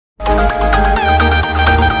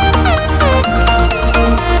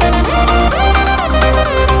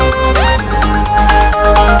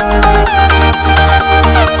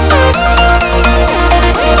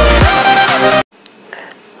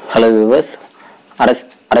Plus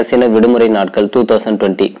அரசினர் விடுமுறை நாட்கள்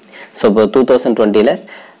 2020. ஸோ இப்போ 2020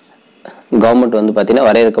 கவர்மெண்ட் வந்து பார்த்திங்கன்னா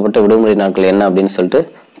வரையறுக்கப்பட்ட விடுமுறை நாட்கள் என்ன அப்படின்னு சொல்லிட்டு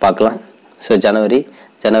பார்க்கலாம். ஸோ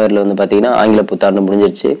ஜனவரியில் வந்து பார்த்திங்கன்னா ஆங்கில புத்தாண்டு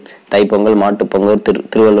முடிஞ்சிருச்சு. தைப்பொங்கல், மாட்டுப்பொங்கல்,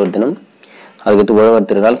 திருவள்ளுவர் தினம், அதுக்கடுத்து உழவர்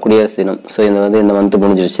திருநாள், குடியரசு தினம். ஸோ இந்த மந்த்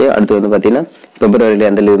முடிஞ்சிருச்சு. அடுத்து வந்து பார்த்திங்கன்னா பிப்ரவரியில்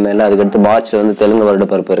எந்த லீவு மேலே, அதுக்கடுத்து மார்ச்சில் வந்து தெலுங்கு வருட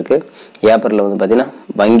பிறப்பு இருக்குது. ஏப்ரலில் வந்து பார்த்திங்கன்னா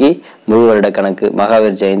வங்கி முழு வருட கணக்கு,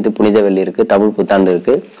 மகாவீர் ஜெயந்தி, புனித வெள்ளி இருக்குது, தமிழ் புத்தாண்டு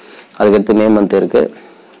இருக்குது. அதுக்கடுத்து மே மந்த் இருக்குது.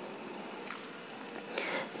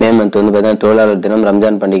 மே மந்த் வந்து பார்த்திங்கன்னா தொழிலாளர் தினம்,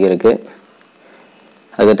 ரம்ஜான் பண்டிகை இருக்குது.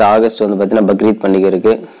 அதுக்கடுத்து ஆகஸ்ட் வந்து பார்த்திங்கன்னா பக்ரீத் பண்டிகை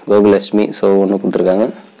இருக்குது, கோகுலஷ்மி. ஸோ ஒன்று கொடுத்துருக்காங்க.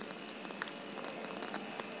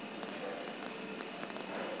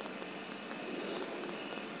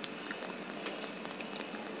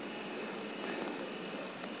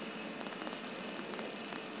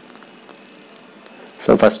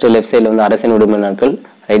 ஸோ ஃபஸ்ட்டு லெஃப்ட் சைடில் வந்து அரசின் விடுமுறை நாட்கள்,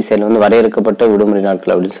 ரைட் சைடில் வந்து வரையறுக்கப்பட்ட விடுமுறை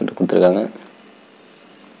நாட்கள் அப்படின்னு சொல்லிட்டு கொடுத்துருக்காங்க.